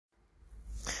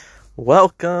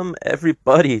Welcome,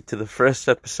 everybody, to the first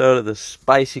episode of the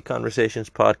Spicy Conversations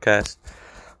podcast.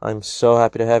 I'm so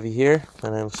happy to have you here,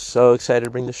 and I'm so excited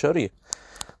to bring the show to you.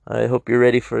 I hope you're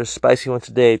ready for a spicy one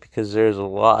today because there's a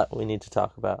lot we need to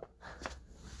talk about.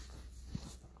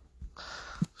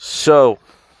 So,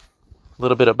 a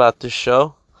little bit about this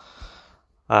show.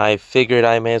 I figured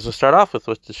I may as well start off with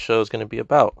what this show is going to be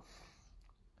about.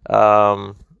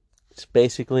 It's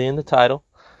basically in the title.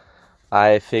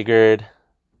 I figured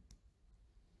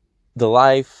the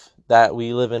life that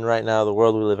we live in right now, the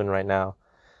world we live in right now,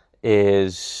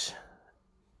 is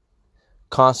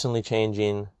constantly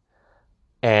changing,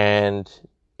 and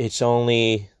it's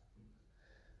only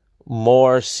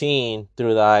more seen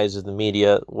through the eyes of the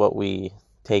media, what we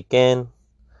take in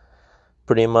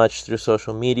pretty much through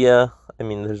social media. I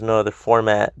mean, there's no other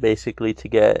format basically to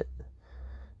get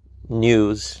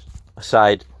news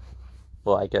aside,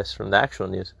 well, I guess from the actual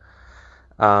news.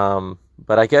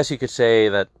 But I guess you could say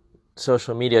that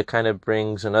social media kind of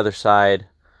brings another side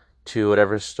to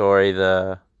whatever story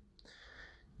the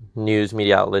news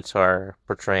media outlets are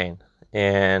portraying.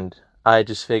 And I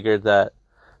just figured that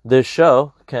this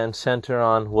show can center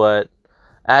on what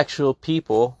actual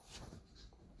people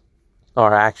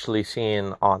are actually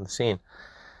seeing on the scene.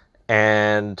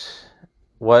 And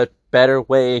what better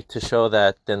way to show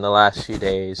that than the last few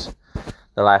days,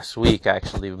 the last week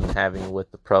actually, we've been having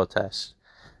with the protests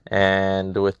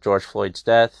and with George Floyd's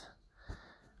death.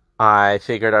 I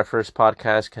figured our first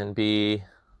podcast can be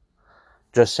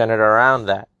just centered around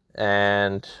that,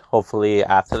 and hopefully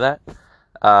after that,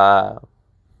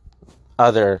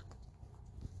 other,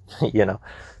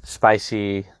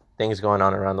 spicy things going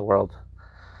on around the world.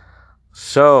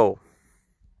 So,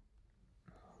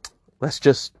 let's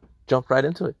just jump right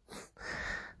into it.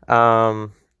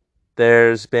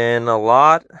 There's been a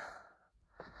lot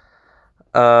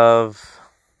of,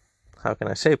 how can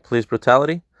I say, police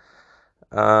brutality.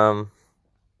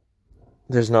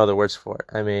 There's no other words for it.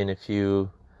 I mean, if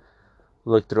you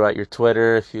look throughout your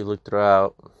Twitter, if you look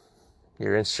throughout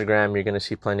your Instagram, you're going to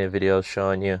see plenty of videos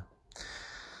showing you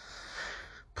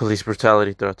police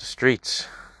brutality throughout the streets.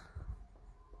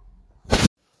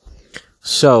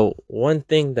 So, one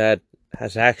thing that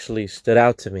has actually stood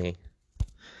out to me,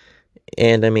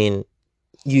 and I mean,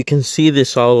 you can see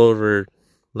this all over,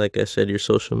 like I said, your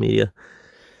social media,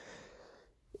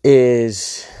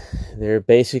 is there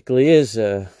basically is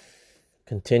a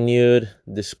continued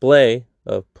display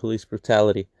of police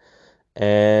brutality.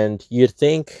 And you'd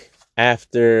think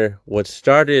after what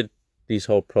started these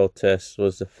whole protests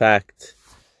was the fact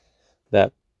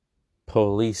that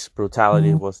police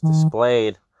brutality was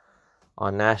displayed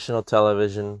on national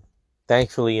television.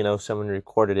 Thankfully, someone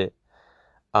recorded it.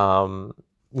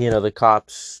 The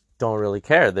cops don't really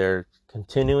care. They're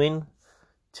continuing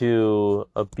to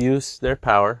abuse their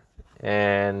power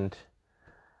and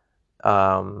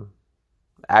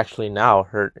actually now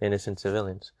hurt innocent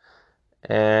civilians.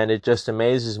 And it just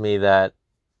amazes me that,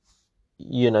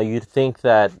 you'd think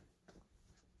that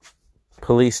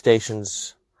police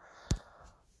stations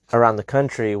around the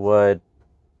country would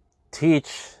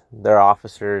teach their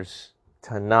officers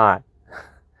to not,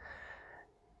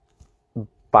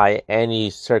 by any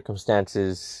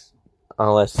circumstances,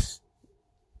 unless,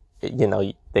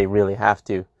 they really have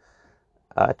to,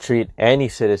 treat any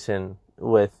citizen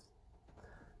with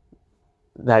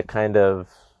that kind of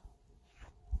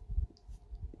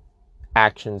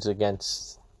actions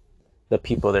against the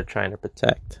people they're trying to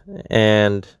protect.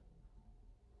 And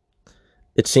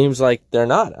it seems like they're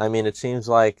not. I mean, it seems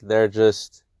like they're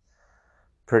just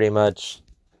pretty much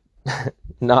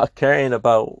not caring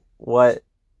about what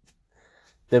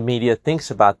the media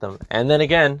thinks about them. And then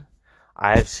again,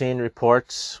 I've seen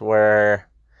reports where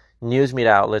news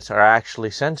media outlets are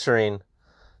actually censoring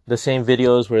the same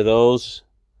videos where those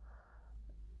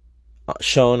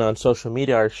shown on social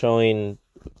media are showing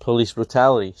police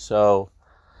brutality. So,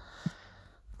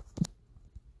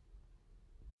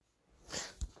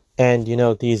 and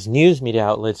these news media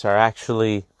outlets are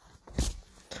actually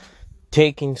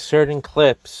taking certain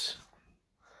clips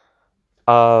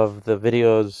of the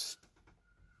videos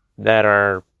that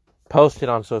are posted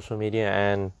on social media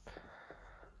and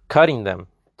cutting them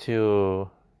to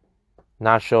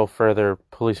not show further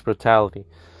police brutality.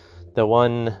 The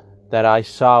one that I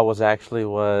saw was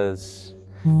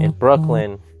in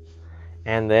Brooklyn,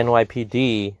 and the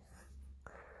NYPD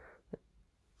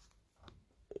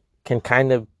can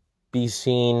kind of be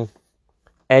seen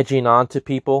edging onto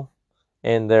people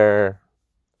in their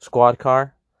squad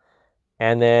car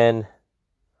and then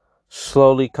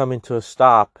slowly coming to a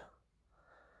stop.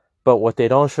 But what they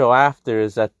don't show after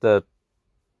is that the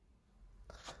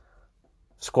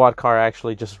squad car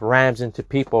actually just rams into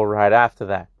people right after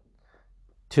that.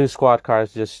 2 squad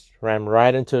cars just ram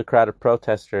right into a crowd of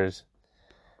protesters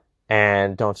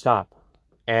and don't stop.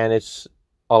 And it's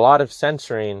a lot of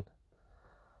censoring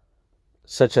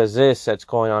such as this that's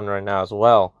going on right now as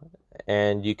well.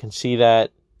 And you can see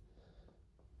that,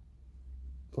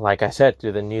 like I said,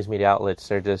 through the news media outlets.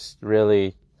 They're just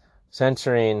really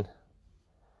censoring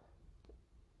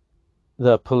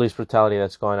the police brutality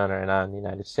that's going on right now in the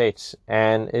United States.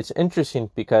 And it's interesting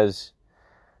because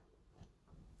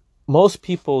most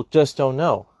people just don't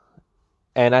know.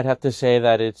 And I'd have to say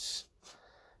that it's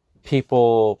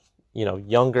people,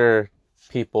 younger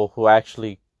people who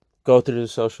actually go through the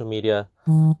social media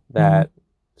that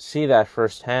see that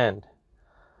firsthand.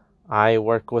 I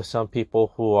work with some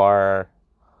people who are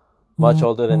much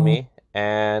older than me,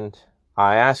 and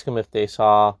I ask them if they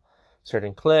saw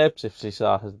certain clips, if they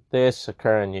saw this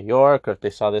occur in New York, or if they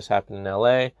saw this happen in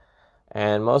LA,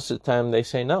 and most of the time they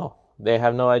say no. They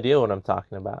have no idea what I'm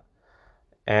talking about.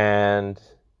 And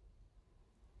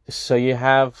so you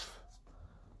have,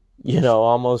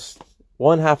 almost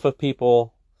one half of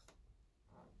people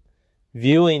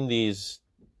viewing these,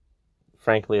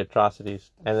 frankly,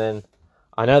 atrocities, and then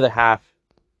another half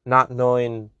not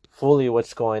knowing fully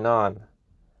what's going on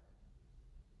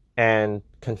and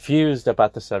confused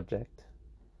about the subject.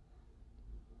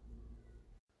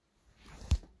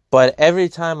 But every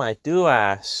time I do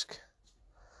ask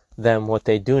them what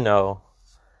they do know,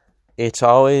 it's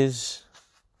always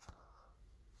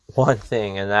one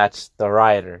thing, and that's the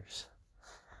rioters.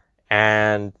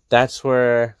 And that's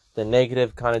where the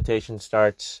negative connotation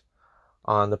starts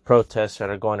on the protests that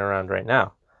are going around right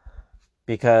now.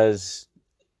 Because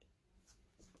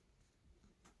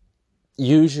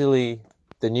usually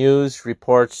the news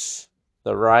reports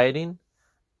the rioting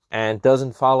and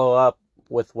doesn't follow up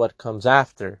with what comes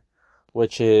after,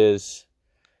 which is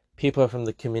people from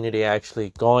the community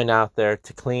actually going out there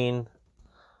to clean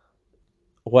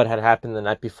what had happened the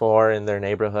night before in their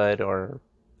neighborhood or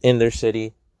in their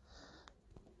city,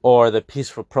 or the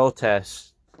peaceful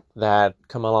protests that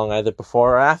come along either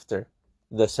before or after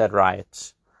the said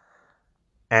riots.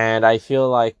 And I feel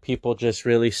like people just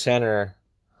really center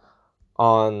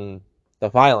on the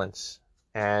violence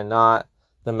and not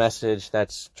the message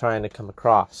that's trying to come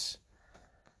across.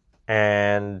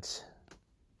 And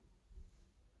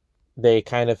they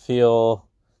kind of feel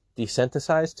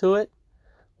desensitized to it,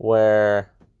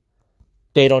 where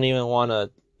they don't even want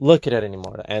to look at it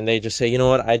anymore. And they just say, you know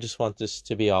what, I just want this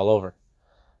to be all over.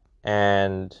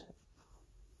 And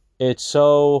it's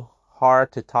so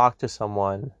hard to talk to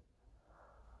someone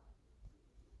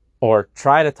or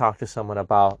try to talk to someone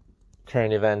about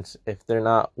current events if they're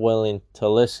not willing to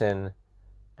listen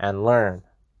and learn.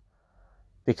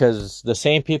 Because the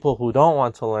same people who don't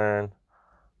want to learn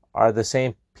are the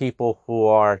same people who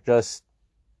are just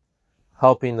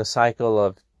helping the cycle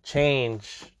of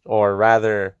change, or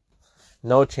rather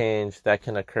no change, that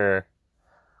can occur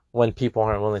when people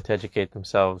aren't willing to educate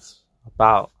themselves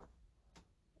about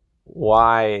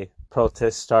why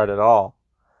protests start at all.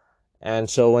 And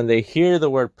so when they hear the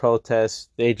word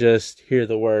protest, they just hear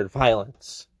the word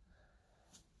violence.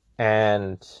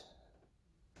 And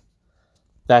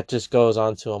that just goes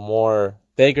on to a more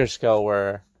bigger scale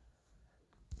where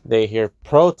they hear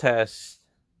protest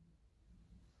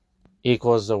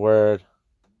equals the word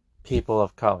people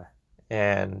of color.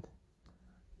 And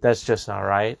that's just not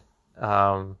right.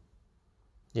 The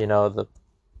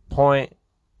point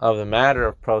of the matter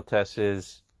of protest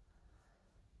is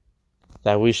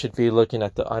that we should be looking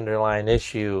at the underlying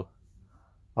issue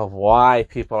of why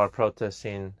people are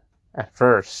protesting at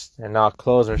first and not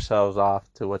close ourselves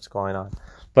off to what's going on.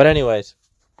 But anyways,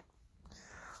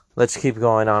 let's keep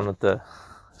going on with the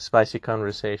spicy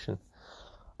conversation.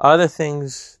 Other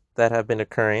things that have been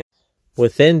occurring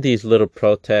within these little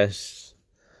protests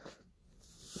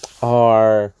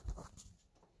are,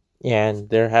 and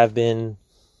there have been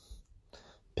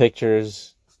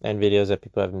pictures and videos that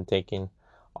people have been taking,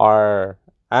 are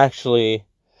actually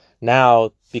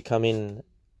now becoming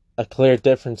a clear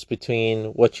difference between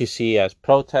what you see as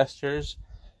protesters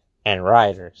and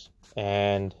rioters.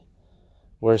 And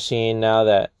we're seeing now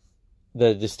that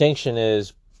the distinction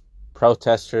is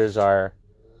protesters are,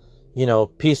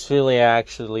 peacefully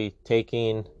actually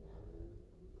taking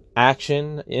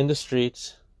action in the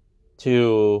streets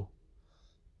to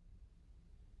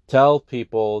tell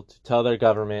people, to tell their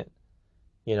government,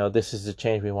 this is the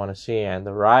change we want to see. And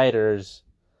the rioters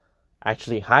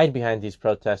actually hide behind these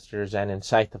protesters and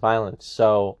incite the violence.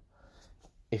 So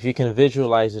if you can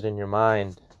visualize it in your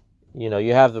mind,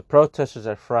 you have the protesters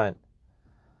at front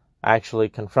actually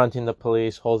confronting the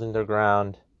police, holding their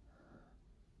ground,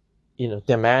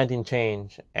 demanding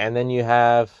change. And then you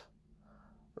have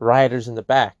rioters in the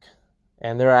back,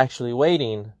 and they're actually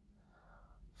waiting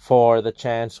for the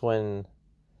chance when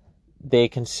they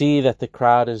can see that the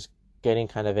crowd is getting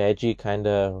kind of edgy, kind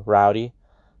of rowdy,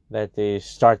 that they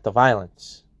start the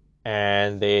violence.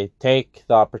 And they take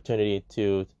the opportunity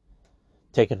to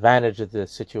take advantage of the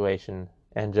situation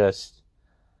and just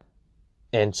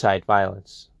incite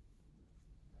violence.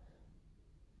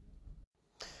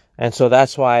 And so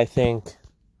that's why I think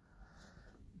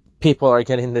people are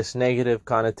getting this negative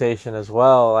connotation, as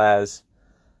well as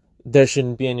there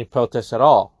shouldn't be any protests at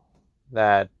all.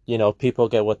 That, people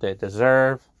get what they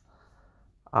deserve.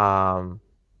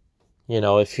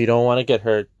 If you don't want to get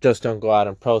hurt, just don't go out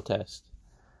and protest.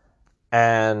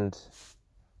 And,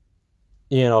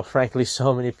 frankly,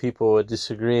 so many people would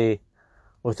disagree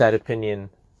with that opinion.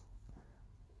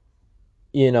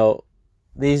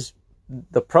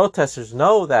 The protesters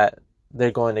know that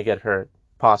they're going to get hurt,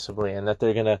 possibly, and that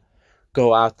they're going to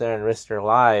go out there and risk their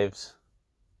lives.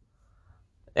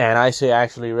 And I say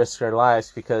actually risk their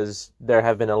lives because there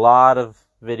have been a lot of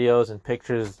videos and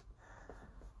pictures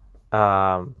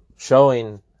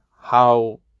showing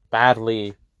how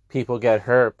badly people get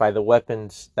hurt by the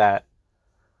weapons that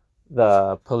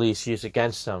the police use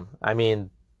against them. I mean,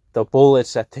 the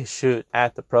bullets that they shoot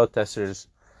at the protesters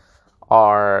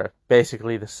are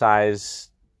basically the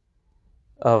size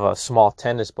of a small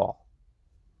tennis ball.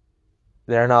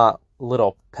 They're not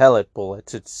little pellet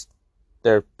bullets.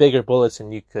 They're bigger bullets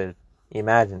than you could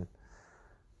imagine.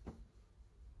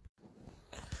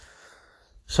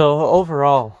 So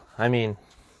overall, I mean,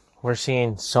 we're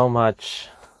seeing so much,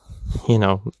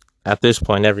 at this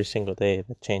point, every single day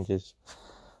that changes.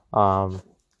 I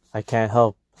can't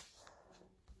help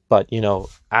but,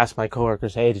 ask my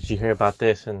coworkers, hey, did you hear about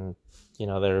this? And,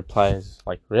 their reply is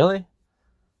like, really?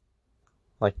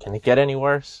 Like, can it get any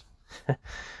worse?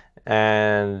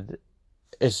 And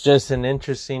it's just an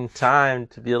interesting time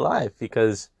to be alive,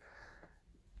 because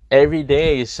every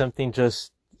day is something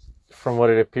just from what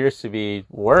it appears to be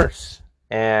worse,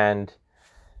 and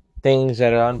things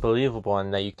that are unbelievable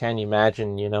and that you can't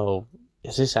imagine,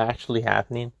 is this actually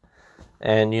happening?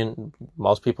 And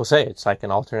most people say it's like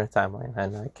an alternate timeline,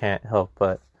 and I can't help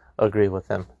but agree with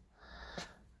them.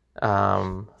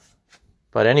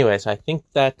 But anyways, I think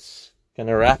that's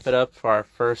gonna wrap it up for our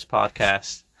first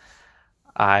podcast.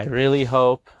 I really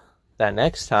hope that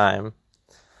next time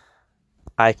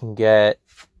I can get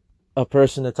a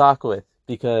person to talk with,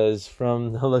 because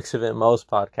from the looks of it, most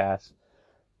podcasts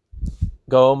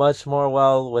go much more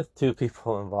well with two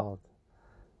people involved.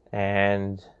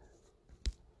 And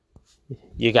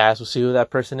you guys will see who that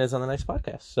person is on the next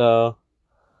podcast. So,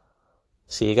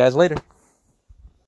 see you guys later.